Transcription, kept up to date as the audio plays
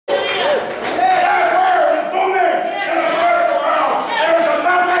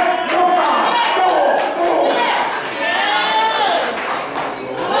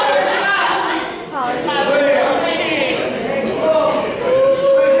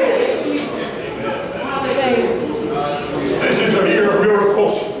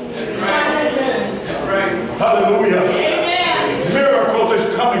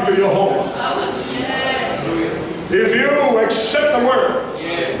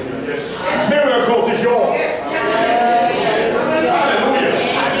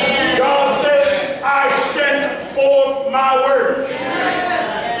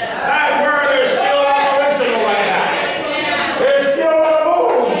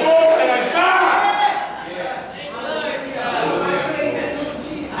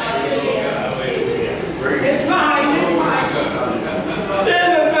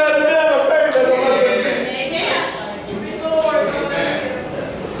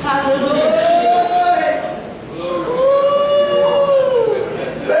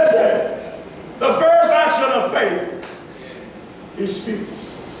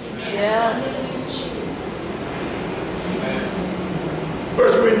1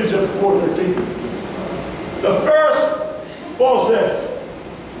 Corinthians chapter 4:13. The first, Paul says,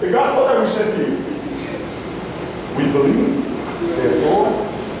 the gospel that we sent to you, we believe, therefore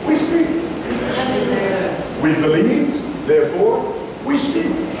we speak. We believe, therefore we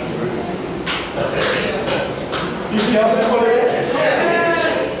speak. You see how simple it is?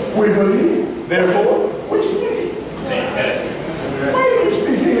 We believe, therefore we speak. Why are you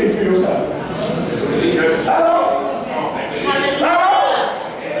speaking into yourself? Hello? Hello?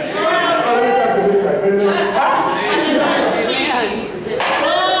 Let me talk to this guy.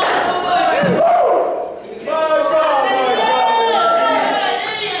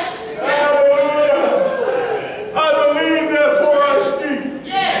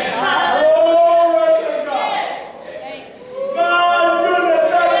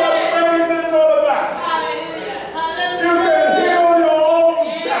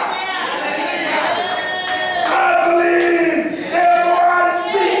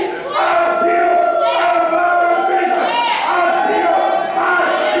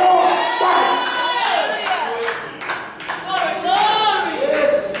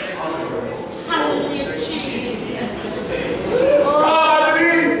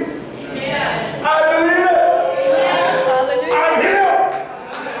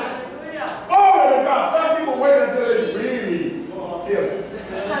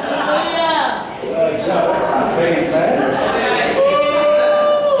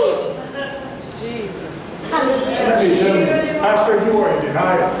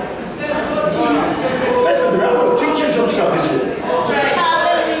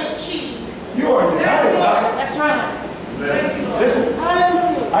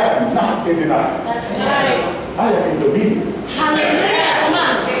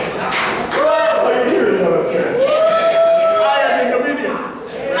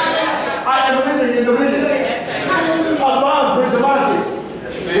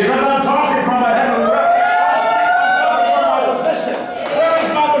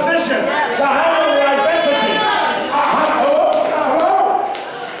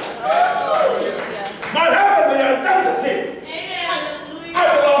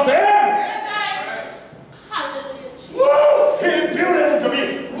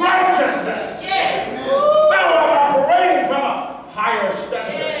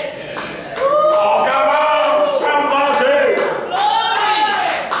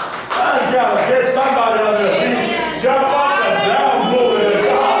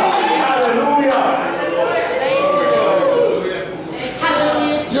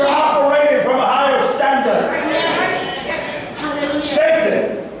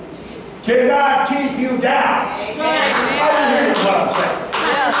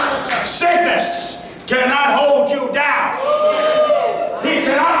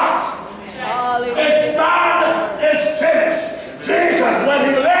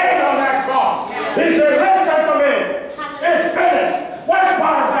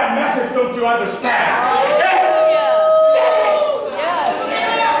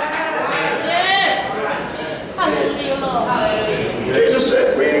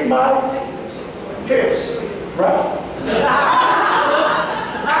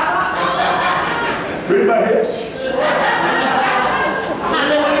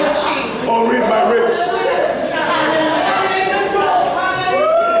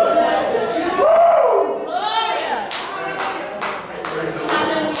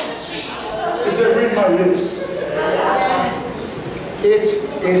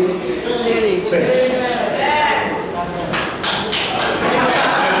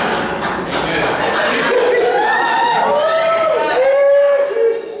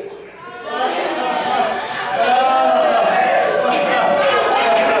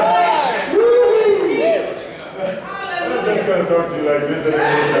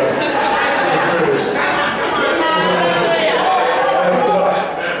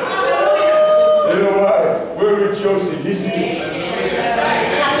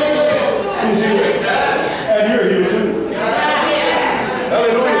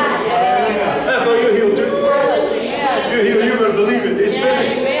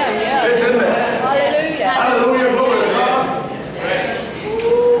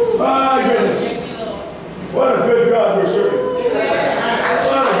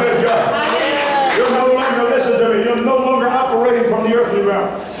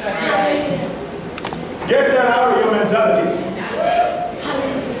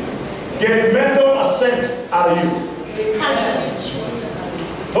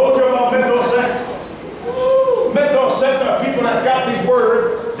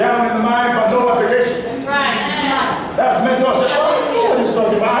 That's mentor. Oh, what he's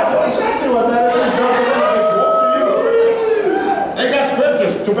talking about. I know exactly what that is. They got scripture.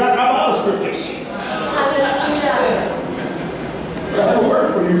 to back up our scriptures. I have a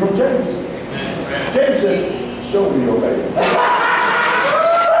word for you from James. James said, show me your faith.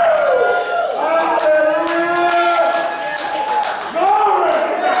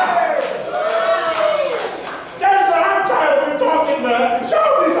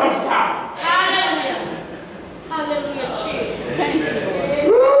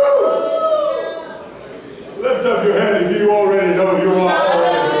 Lift up your hand if you already know you are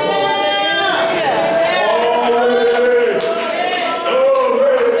already.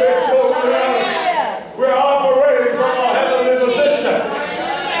 We're operating from a heavenly position.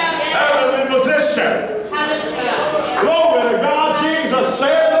 Heavenly position. Glory to God. Jesus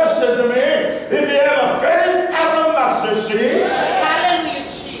said, listen to me, if you have a faith as a mustard seed. Hallelujah,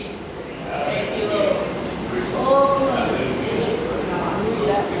 Jesus. Thank you, Lord.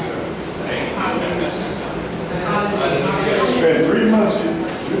 Spend 3 months,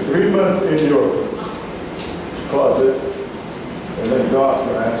 3 months in your closet, and then God's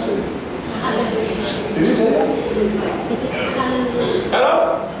going to answer you. Did he say that? Hello?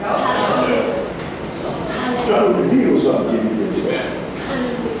 Trying to reveal something to you.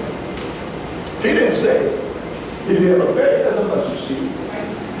 He didn't say, if you have a faith as a mustard seed,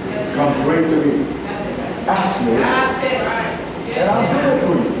 come pray to me. Ask me, and I'll do it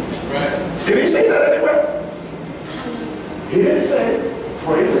for you. Did he say that anywhere? He didn't say,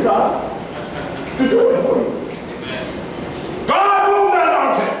 pray to God to do it for you. God moved that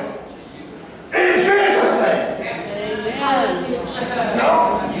mountain. In Jesus' name. No.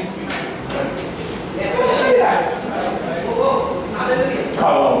 See that?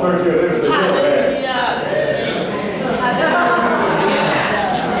 Come on, 30 years later, the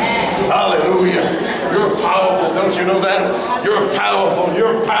Hallelujah. You're powerful. Don't you know that? You're powerful.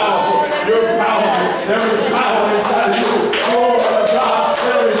 You're powerful. You're powerful. There is power inside of you. Oh, my God.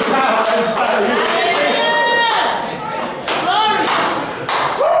 There is power inside of you.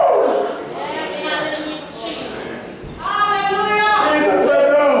 Jesus said,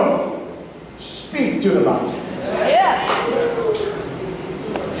 no. Speak to the mountain. Yes.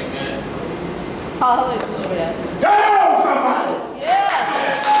 Hallelujah. Come on, somebody. Yes.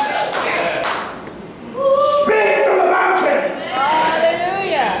 Speak to the mountain.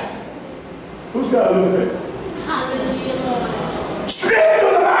 Hallelujah. Who's got a little bit? Hallelujah, Lord. Speak to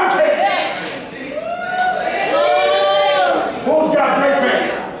the mountain. Who's got great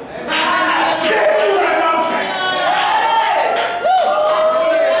faith? Speak to that mountain.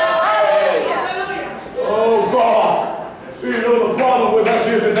 Oh God. You know the problem with us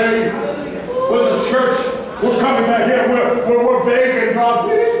here today? With the church, we're coming back here, we're begging God,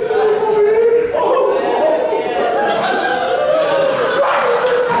 please.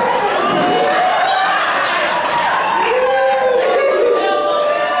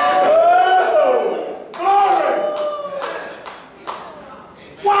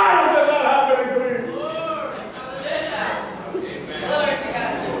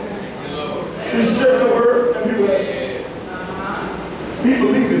 He said the word and he went. He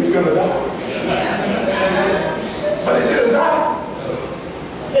believed it's going to die. But it didn't die.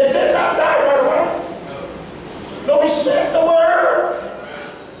 It did not die right away. No, he said the word.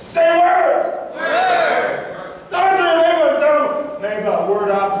 Say word. Word. Turn to your neighbor and tell him, neighbor, word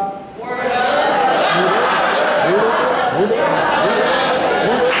up. Word up.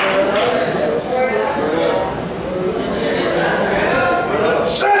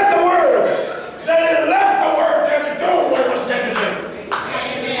 Said the word. Then he left the word there to do what it was said to do.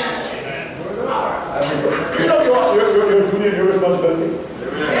 You know your responsibility.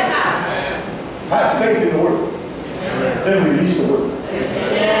 Have faith in the word. Then release the word.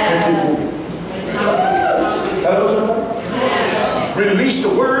 And keep moving. Hello, somebody? Release the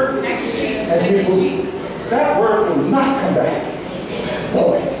word and keep moving. That word will not come back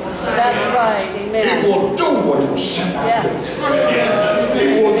void. That's right. Amen. It will do what it was sent out to do. Yes. It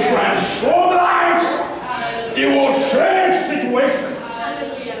will transform lives. It will change situations.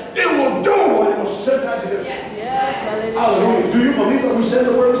 It will do what it was sent out to do. Yes. Hallelujah. Hallelujah. Do you believe that we said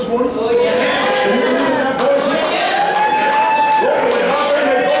the word this morning? Oh, yeah. Do you believe that voice? Glory to God. When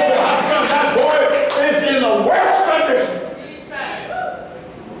they go to the hospital, that boy is in the worst condition.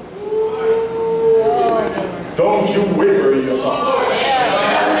 Don't you waver in your thoughts.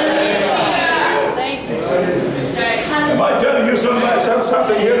 Thank you. Am I telling you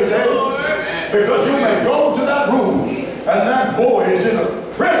something here today? Because you may go to that room and that boy is in a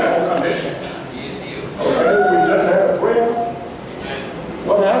critical condition. Okay, we just had a prayer.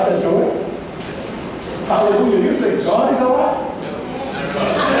 What happened to him?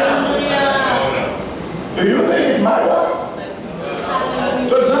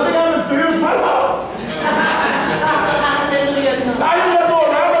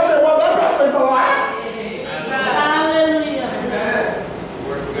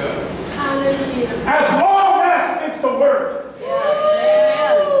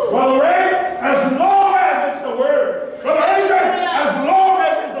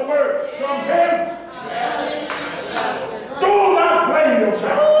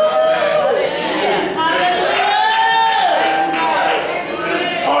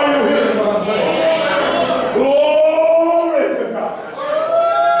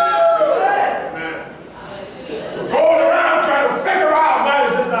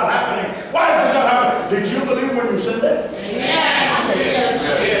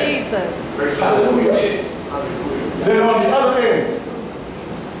 Jesus. Hallelujah. Then on the other end,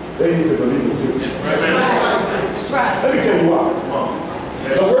 they need to believe it too. That's right. Let me tell you why.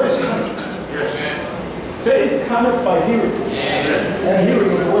 The word is coming. Faith cometh by hearing. And hearing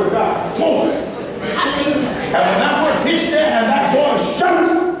the word of God. Boom. And when that word hits there and that door is shut,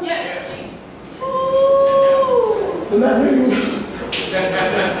 then that means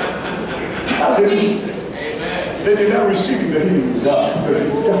then you're not receiving the healing of God. Because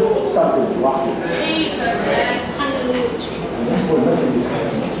you've got something blocking. And that's where nothing is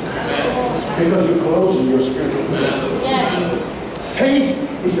happening. Because you're closing your spiritual doors. Yes. Faith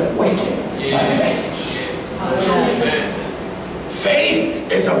is awakened by the message.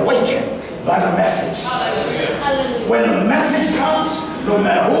 Faith is awakened by the message. When the message comes, no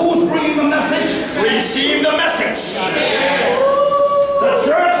matter who's bringing the message, receive the message. The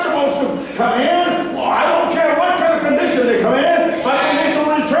church is supposed to come in. Well, I don't care what kind of condition they come in, but they need to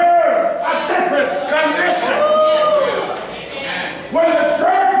return a different condition. When the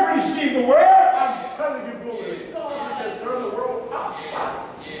church receives the word, I'm telling you, glory to God, you can turn the world upside.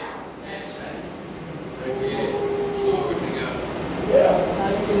 Yeah.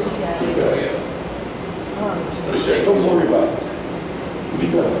 He said, don't worry about it. We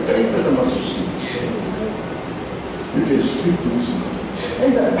got faith as a mustard seed. You can speak to this man.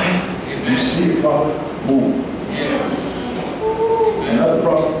 Ain't that nice? You see a problem, move. Another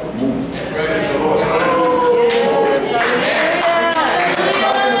problem, move. Praise the Lord.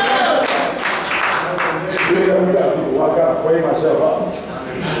 I got to pray myself up.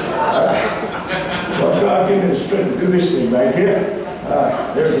 But God, give me the strength to do this thing right here.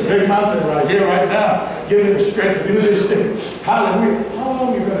 There's a big mountain right here, right now. Give me the strength to do this thing. Hallelujah. How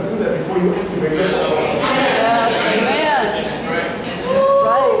long are you going to do that before you activate it? Yes, amen.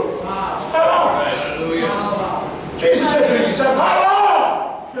 Right. How long? Jesus said to me, she said, how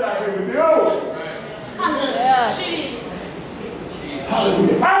long did I be with you? Yes.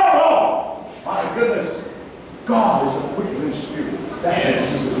 Hallelujah. How long? My goodness. God is a quickening spirit. That's what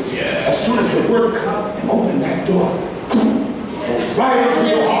Jesus is. As soon as the word comes and open that door, right into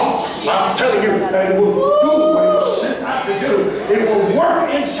your heart. I'm telling you, that it will do what it was sent out to do. It will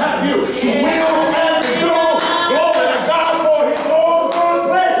work inside of you to will and to do. Glory to God for his own good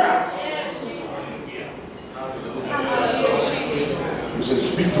pleasure. He said,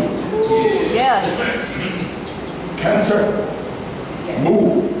 speak to it. Yes. Cancer,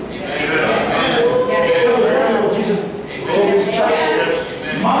 move.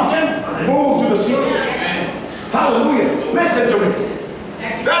 Mountain, move to the sea. Hallelujah. Listen to me.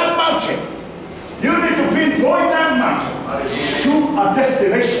 That mountain, you need to pinpoint that mountain to a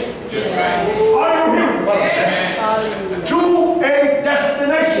destination. Are you hearing what I'm saying? To a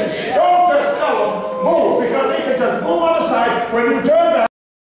destination. Don't just tell them, move, because they can just move on the side. When you turn